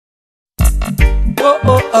Whoa,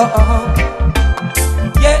 oh, oh, oh.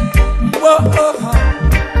 Yeah, whoa, oh, oh.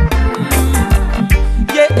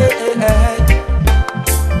 Yeah,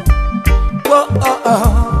 whoa, oh, oh.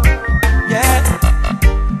 Yeah.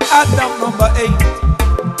 Adam number 8.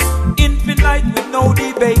 Infinite with no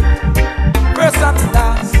debate. First and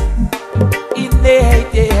last.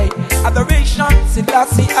 Innate. Adoration,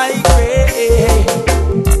 Selassie I pray.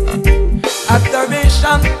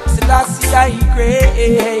 Adoration, Selassie I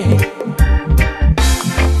pray.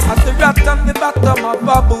 As the rat on the bottom of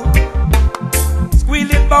bubble,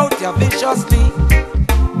 squealing about you viciously.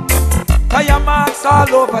 Tire marks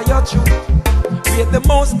all over your truth. Where the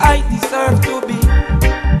most I deserve to be.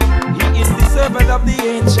 He is the servant of the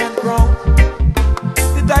ancient ground.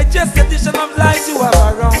 The digested edition of lies you have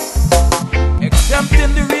around.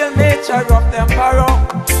 Exempting the real nature of them pharaoh.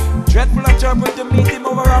 Dreadful and trouble to meet him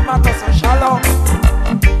over a matter so shallow.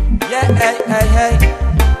 Yeah, hey, hey, hey.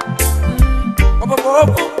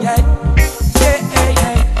 Yeah, hey,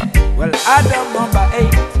 hey. Well, Adam number 8.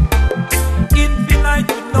 Infinite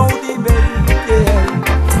with no debate.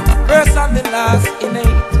 Yeah. First and the last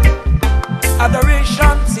innate.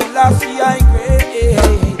 Adoration, Selassie I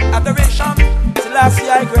great. Adoration, Selassie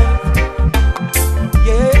I great.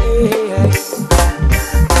 Yeah.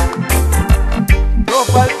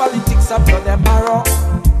 Profile politics up for them marrow.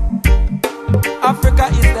 Africa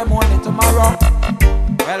is them only tomorrow.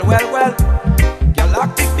 Well.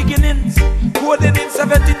 Galactic beginnings, coded in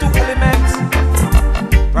 72 elements,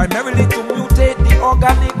 primarily to mutate the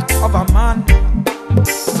organic of a man,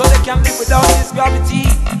 so they can live without this gravity.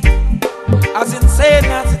 As insane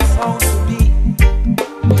as it sounds to be,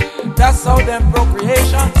 that's how them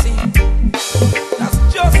procreation see. That's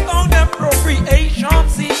just how them procreation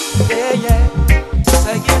see. Yeah.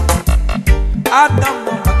 Say it. Adam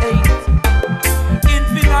number 8.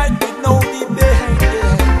 Infinite with no debate.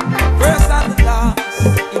 Yeah. First and the last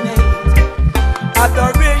innate.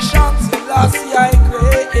 Adoration, Selassie I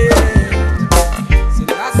great.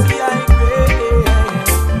 Selassie I great.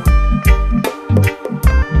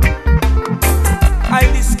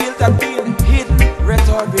 Highly skilled at being hidden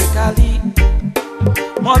rhetorically.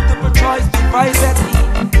 Multiple choice devisedly.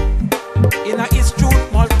 In his truth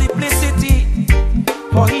multiplicity.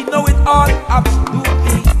 For he know it all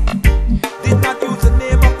absolutely. Did not use the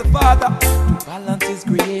name of the Father to balance his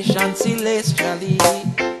creation celestially.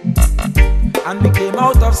 And became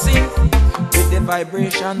out of sync with the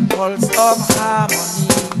vibration pulse of harmony.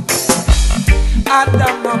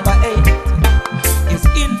 Adam number 8 is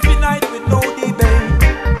infinite with no debate.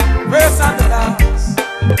 First and the last,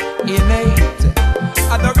 innate.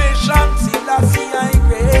 Adoration, Selassie I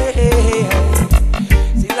great.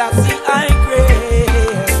 Selassie I great.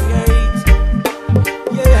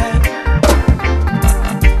 Yeah.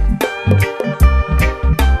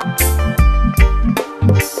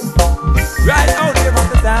 Right out here on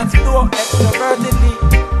the dance floor, extrovertedly,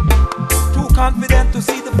 too confident to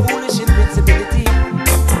see the foolish invincibility.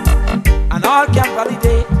 And all can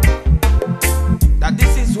validate that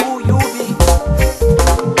this is who you be.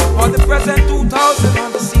 For the present 2000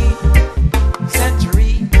 on the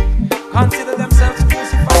century, consider themselves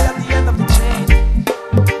crucified at the end of the chain.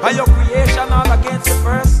 By your creation, all against the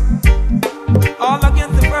first, all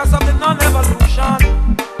against the first of the non-evolution.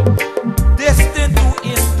 Destined to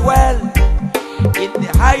indwell in the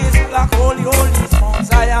highest black holy holies, Mount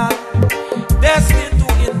Zion. Destined to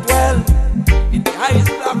indwell in the highest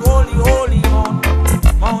black holy holy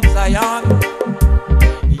Mount Zion.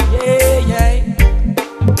 Yeah.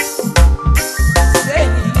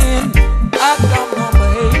 Saying Adam number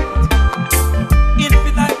 8.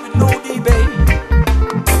 Infinite with no debate.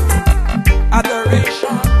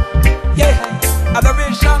 Adoration, yeah.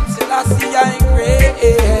 Adoration, Selassie I great.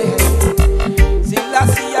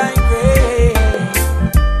 Selassie I great.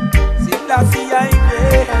 Selassie I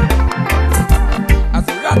great. As a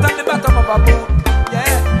rat on the bottom of a boat,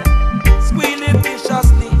 yeah. Squealing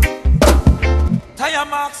viciously. Tire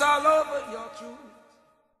marks all over your truth.